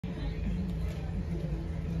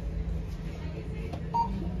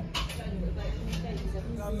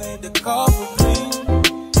made the call for clean.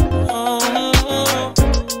 I'm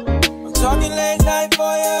talking late night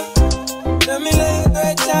for you. Let me lay a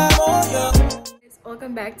great time on you.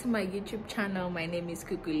 Welcome back to my YouTube channel. My name is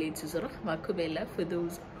Kukulethu Zurugh Makubela for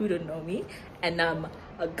those who don't know me, and I'm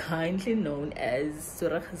kindly known as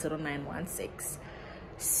Zurugh0916.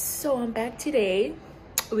 So I'm back today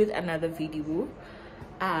with another video.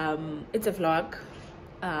 It's a vlog.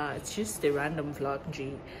 It's just a random vlog,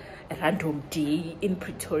 a random day in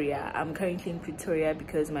Pretoria. I'm currently in Pretoria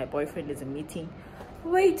because my boyfriend is a meeting.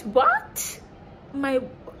 Wait, what?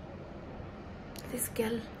 This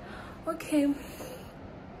girl. Okay.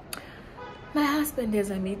 My husband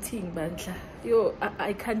has a meeting, Bandla. Yo,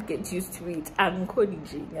 I can't get used to it. I'm calling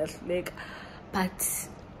like, but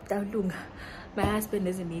my husband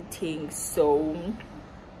has a meeting, so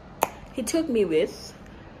he took me with.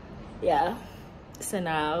 Yeah. So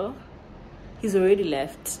now he's already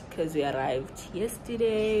left because we arrived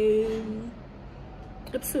yesterday.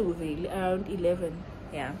 It's around 11.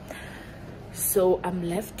 Yeah. So I'm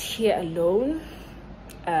left here alone.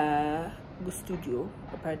 The studio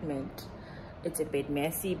apartment. It's a bit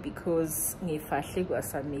messy because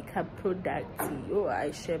some makeup products. Oh,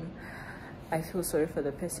 I feel sorry for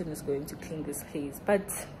the person who's going to clean this place, but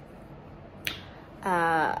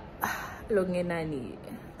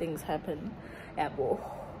things happen.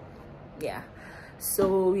 Yeah.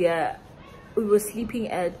 So yeah, we were sleeping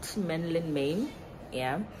at Menlyn Main.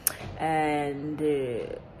 Yeah, and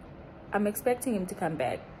I'm expecting him to come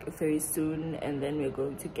back very soon, and then we're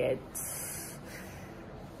going to get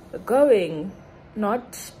going,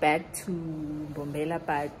 not back to Mbombela,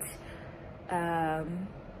 but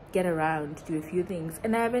get around, do a few things.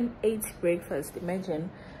 And I haven't ate breakfast.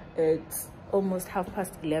 Imagine, it's almost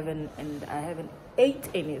 11:30 and I haven't ate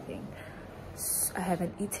anything. I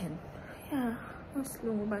haven't eaten. Yeah,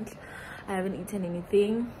 I haven't eaten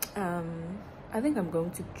anything. I think I'm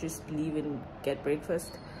going to just leave and get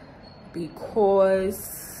breakfast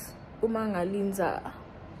because umangalinza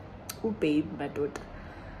babe my daughter.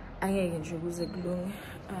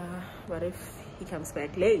 What if he comes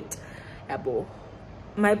back late?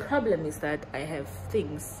 My problem is that I have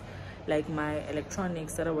things like my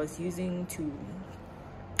electronics that I was using to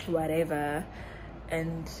whatever,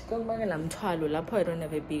 and I don't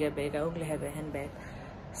have a bigger bag. I only have a handbag,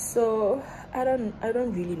 so I don't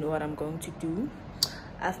really know what I'm going to do.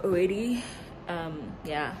 I've already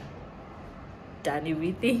yeah, done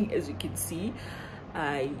everything. As you can see,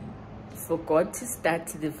 I forgot to start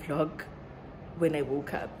the vlog when I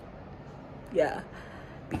woke up. Yeah,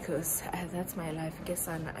 because that's my life.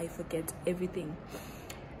 I forget everything.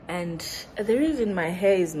 And the reason my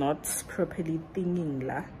hair is not properly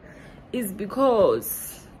thinning is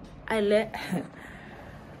because I let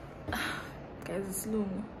guys, it's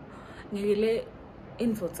long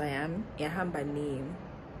info time yahamba name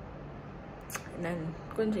nan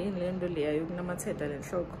konje inlendo leya yokunamathela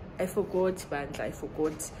lenhloko. I forgot bandla, I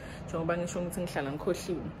forgot.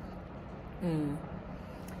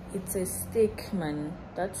 It's a stick, man.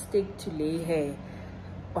 That stick to lay hair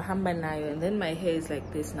ohamba nayo, and then my hair is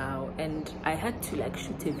like this now, and I had to like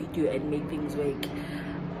shoot a video and make things work.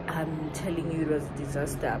 I'm telling you, it was a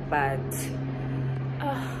disaster, but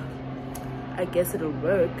I guess it'll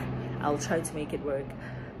work. I'll try to make it work.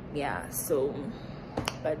 Yeah, so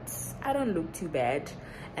but I don't look too bad,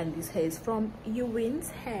 and this hair is from Ewin's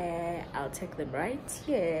hair. I'll take them right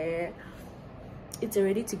here. It's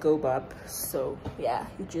ready to go, Bob. So yeah,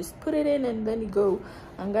 you just put it in and then you go.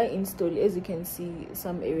 I'm gonna install, as you can see,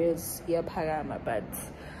 some areas here Parama, but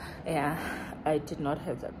yeah, I did not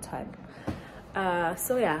have that time.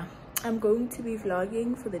 So yeah, I'm going to be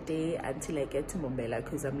vlogging for the day until I get to Mbombela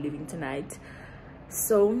because I'm leaving tonight.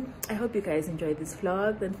 So I hope you guys enjoyed this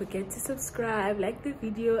vlog. Don't forget to subscribe, like the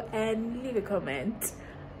video, and leave a comment.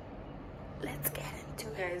 Let's get into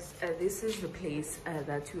it, guys. This is the place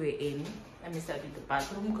that we're in. Let me start with the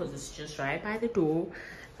bathroom because it's just right by the door.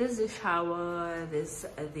 There's the shower, there's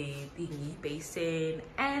the thingy basin,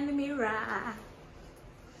 and the mirror.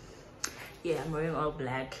 Yeah, I'm wearing all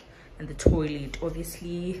black, and the toilet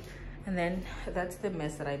obviously, and then that's the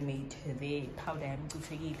mess that I made. The powder.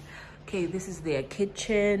 Okay, this is their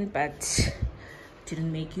kitchen, but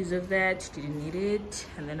didn't make use of that, didn't need it.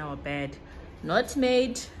 And then our bed, not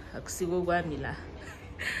made.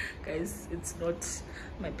 Guys, it's not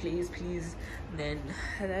my place, please. And then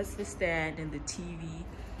that's the stand and the TV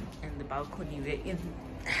and the balcony. We're in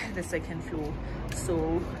the second floor,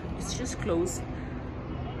 so it's just close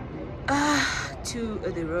to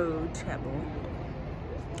the road.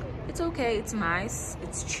 It's okay, it's nice,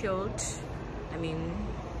 it's chilled. I mean,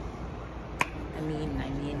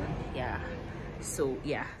 yeah, So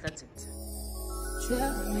yeah, that's it.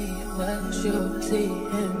 Tell me what you see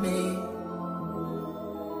in me.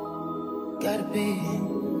 Gotta be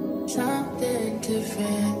something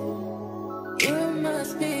different. You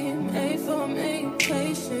must be made for me.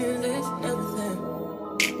 Patience is everything.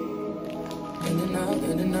 In and out,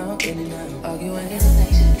 in and out, in and out. Arguing,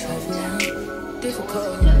 trifling,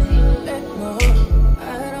 difficult. Let more. I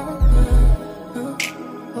don't know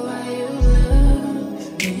why you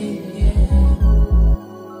love me.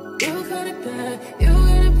 You got it bad, you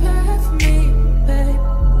got it bad for me, babe.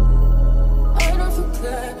 I don't feel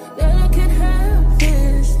glad that I can have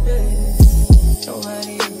this, babe.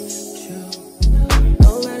 Nobody else you,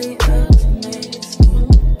 nobody else makes me.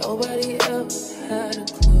 Nobody else had a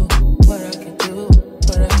clue what I could do,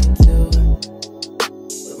 what I could do.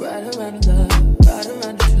 We're right around the love, right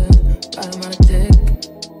around the trip, right around the dick,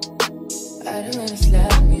 right around the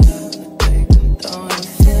slap me up, the dick, I'm throwing a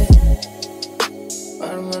fit,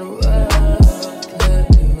 right around the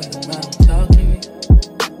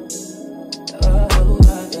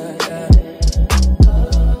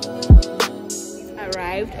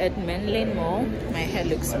at Menlyn Mall. My hair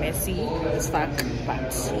looks messy as fuck,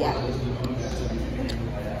 but yeah.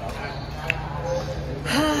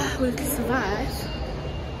 We'll survive.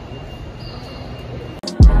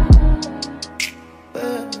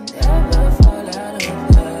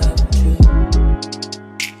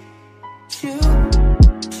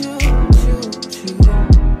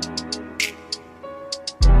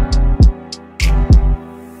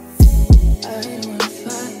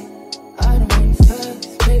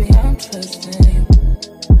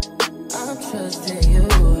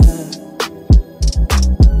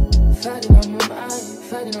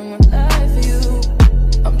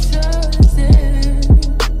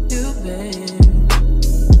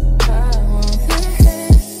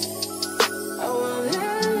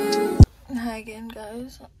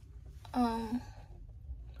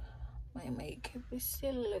 My makeup is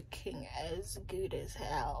still looking as good as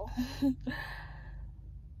hell.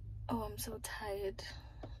 Oh, I'm so tired.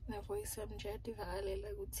 My voice I'm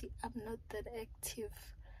not that active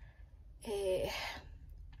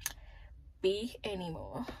B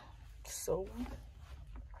anymore. So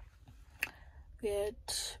we had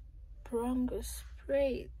Bronco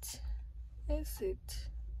Sprayed. Is it?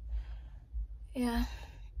 Yeah.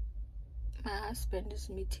 My husband is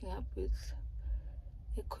meeting up with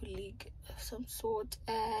a colleague of some sort,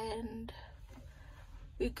 and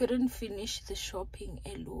we couldn't finish the shopping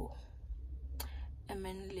alone. A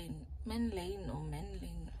Menlyn,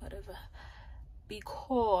 whatever,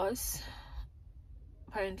 because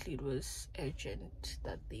apparently it was urgent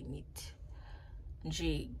that they meet.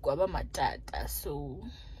 Nje kwaba matata, so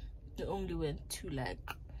we only went to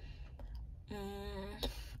like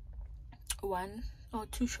 1 or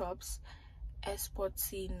 2 shops,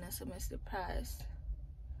 Sportscene, Semester Price.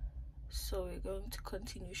 So we're going to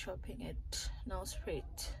continue shopping at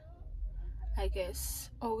Nelspruit, I guess,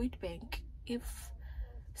 or Wheatbank if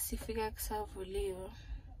Sifika Xavuliyo,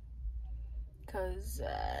 because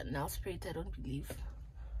Nelspruit I don't believe.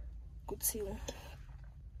 Good see.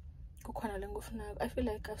 I feel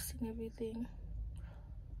like I've seen everything.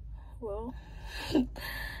 Well,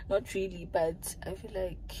 not really, but I feel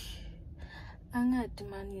like angad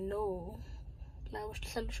man, you know, la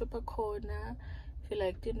shop a corner. Feel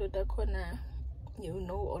like you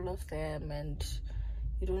know all of them and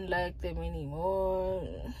you don't like them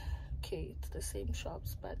anymore. Okay, it's the same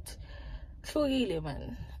shops, but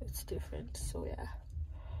man, it's different. So yeah,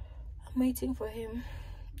 I'm waiting for him.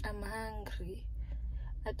 I'm hungry.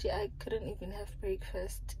 Actually, I couldn't even have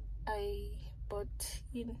breakfast. I bought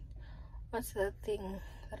in, what's that thing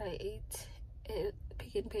that I ate?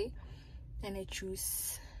 Pick and Pay and a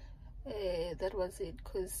juice. That was it,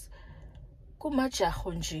 because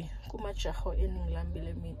kumajaho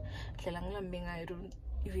eningilambile mina dlela ngilambe ngayo. I don't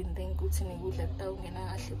even think ukuthi ngikudla kutawungena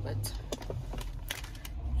kahle, but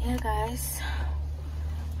yeah guys,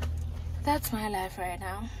 that's my life right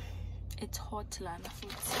now. It's hot lana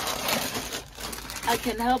food. I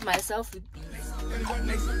can help myself with these.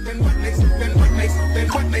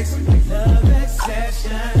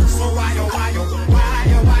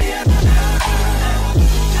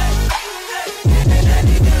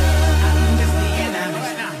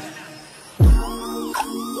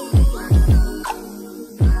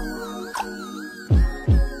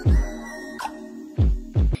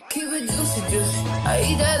 I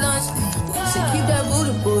eat that lunch, she keep that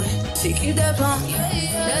booty, she keep that pump,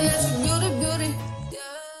 that's beauty.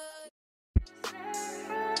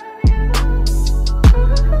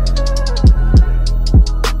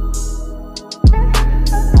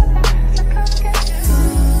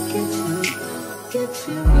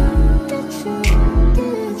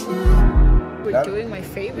 doing my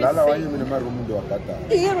favorite thing.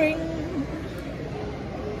 Earring.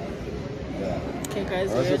 Okay guys,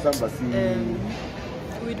 we're at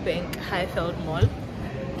Witbank Highfield Mall.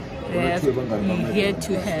 We're here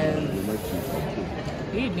to have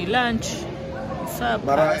lunch.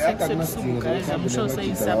 Supper, guys. I'm sure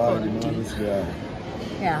saying supper.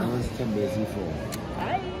 Yeah.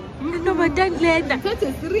 No, but don't let that. That's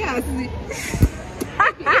seriously.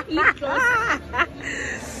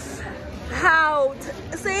 How?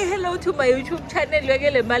 Say hello to my YouTube channel.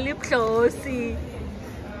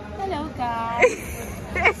 Hello, guys.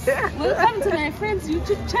 Welcome to my friend's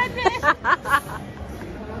YouTube channel.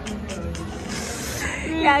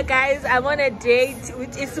 Yeah, guys, I'm on a date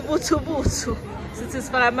with Isubutu Butu. This is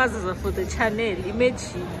for the channel.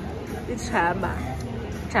 Imagine it's Chama.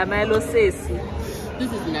 Chama lo sesi.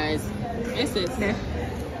 This is nice. Yes, yes.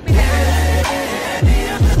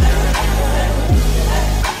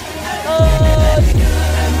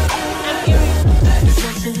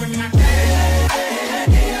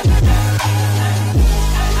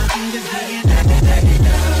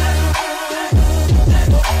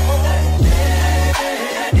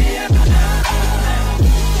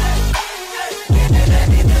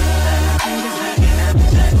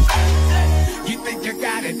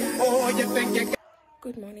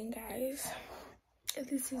 Good morning, guys.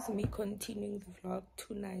 This is me continuing the vlog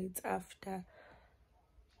 2 nights after.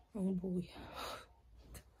 Oh boy,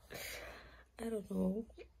 I don't know.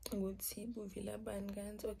 I would see Buvila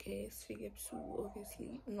Bangans. Okay, Svige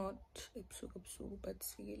obviously not Epsu, but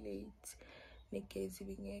Svige late. Nekezi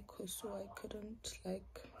Bingeko, so I couldn't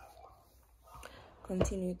like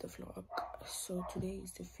continue the vlog. So today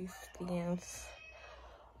is the 15th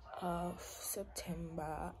of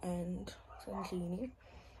September, and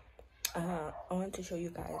I want to show you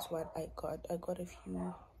guys what I got. I got a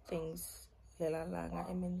few things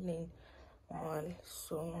mall.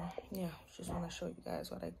 So yeah, just want to show you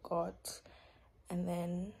guys what I got, and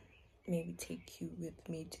then maybe take you with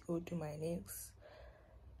me to go do my nails.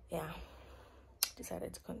 Yeah,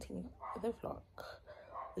 decided to continue with the vlog.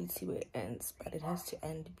 We'll see where it ends, but it has to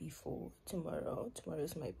end before tomorrow. Tomorrow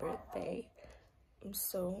is my birthday,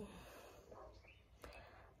 so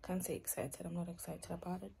can't say excited. I'm not excited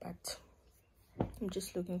about it, but I'm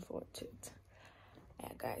just looking forward to it.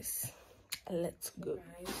 Yeah, guys, let's go.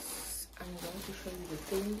 Guys, I'm going to show you the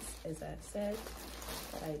things, as I said,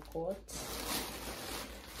 that I got.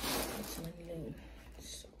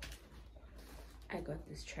 So I got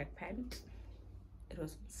this track pant. It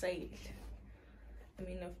was on sale. I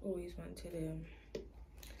mean, I've always wanted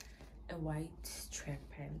a white track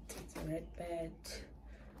pant. It's a red bed,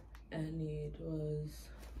 and it was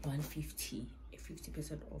 150,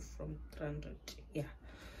 50% off from 300. Yeah,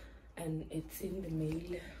 and it's in the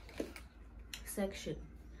male section.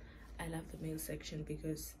 I love the male section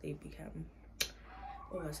because they become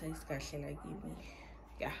oversized like me.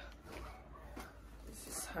 Yeah, this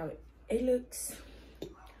is how it looks.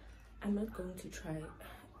 I'm not going to try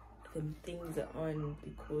them things on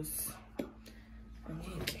because I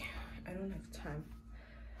don't have time.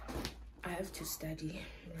 I have to study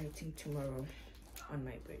writing tomorrow on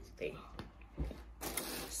my birthday.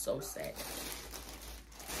 So sad.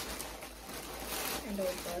 And I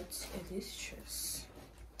got this dress.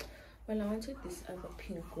 Well, I wanted this other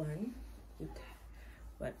pink one with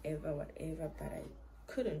whatever, but I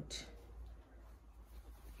couldn't.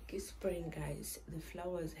 It's spring, guys. The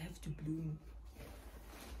flowers have to bloom.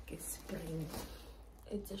 It's spring.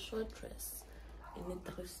 It's a short dress in a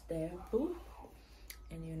dress there,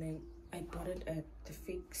 and you know, I bought it at the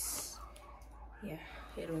Fix. Yeah,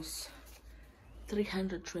 it was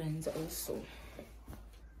 300 rands also.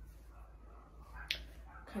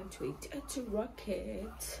 Can't wait to rock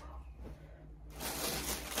it.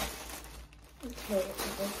 Okay, I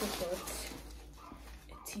also got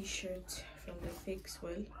a t-shirt from the Fix.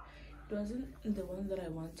 Well, it wasn't the one that I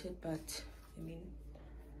wanted, but I mean,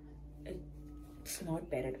 it's not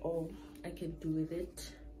bad at all. I can do with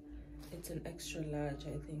it. It's an extra large,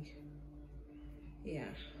 I think.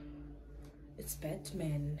 Yeah, it's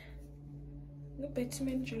Batman. The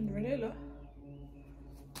Batman John Renella.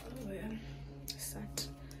 Oh yeah, sad.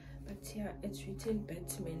 But yeah, it's written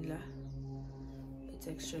Batman la. It's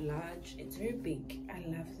extra large. It's very big. I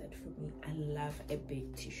love that for me. I love a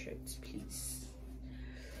big t-shirt, please.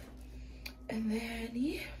 And then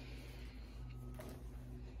yeah,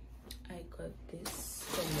 I got this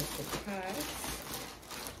from the surprise.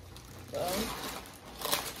 Well,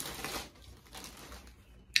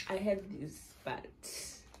 I had this, but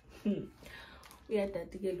we had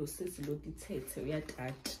that together. We had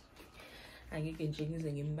that. Yeah,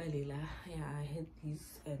 I had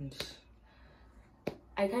these, and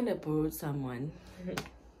I kind of borrowed someone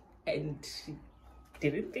and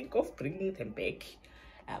didn't think of bringing them back.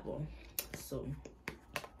 So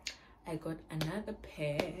I got another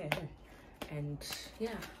pair, and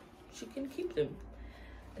yeah, she can keep them.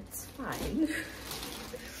 It's fine.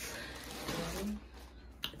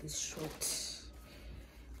 This short.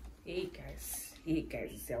 Hey guys,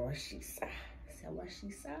 sawashisa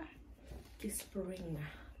spring.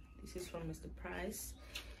 This is from Mr. Price.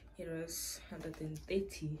 It was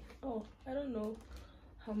 130. Oh, I don't know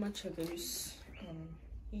how much are those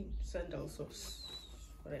sandals or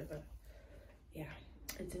whatever. Yeah,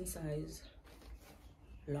 it's in size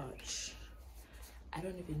large. I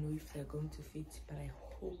don't even know if they're going to fit, but I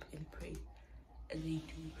hope and pray they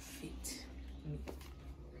do fit me.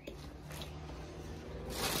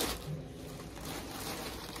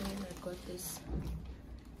 And I got this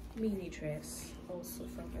mini dress also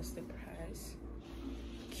from Mr. Price.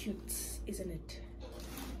 Cute, isn't it?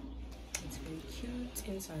 It's very cute,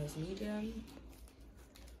 in size medium.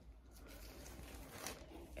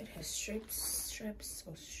 It has straps,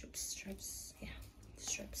 yeah,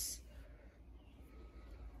 straps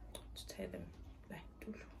to tie them back.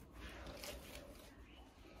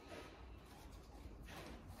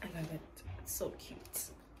 I love it, it's so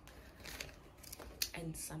cute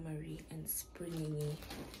and summery and springy.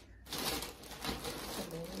 And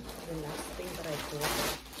then the last thing that I bought,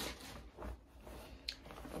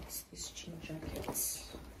 it's this jean jacket,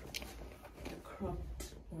 the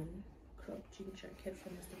cropped jean jacket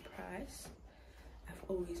from Mr. Price. I've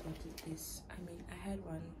always wanted this. I mean, I had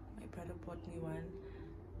one, my brother bought me one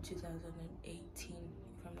 2018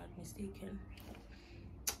 if I'm not mistaken,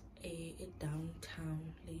 a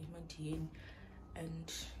downtown Leimantien,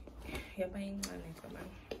 and yeah,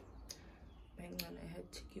 I had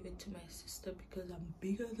to give it to my sister because I'm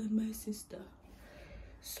bigger than my sister.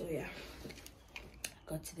 So yeah, I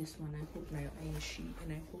got this one. I hope my shoe,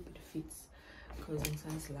 and I hope it fits because in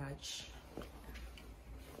size large.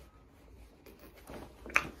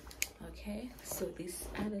 Okay, so these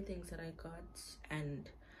are the things that I got, and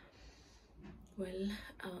well,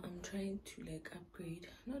 I'm trying to like upgrade,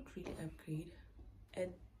 not really upgrade,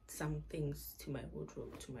 add some things to my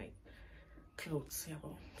wardrobe, to my clothes. Yeah,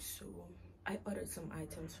 so I ordered some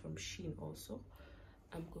items from Shein also.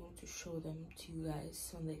 I'm going to show them to you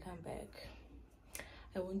guys when they come back.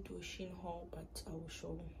 I won't do a Shein haul, but I will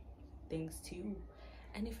show things to you,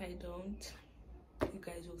 and if I don't, you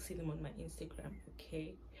guys will see them on my Instagram.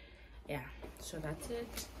 Okay, yeah, so that's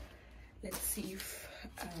it. Let's see if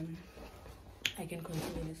I can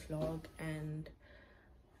continue this vlog and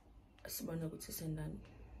someone will send them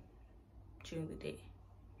during the day.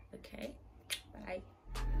 Okay, bye.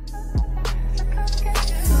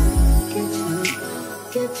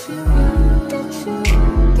 Get you.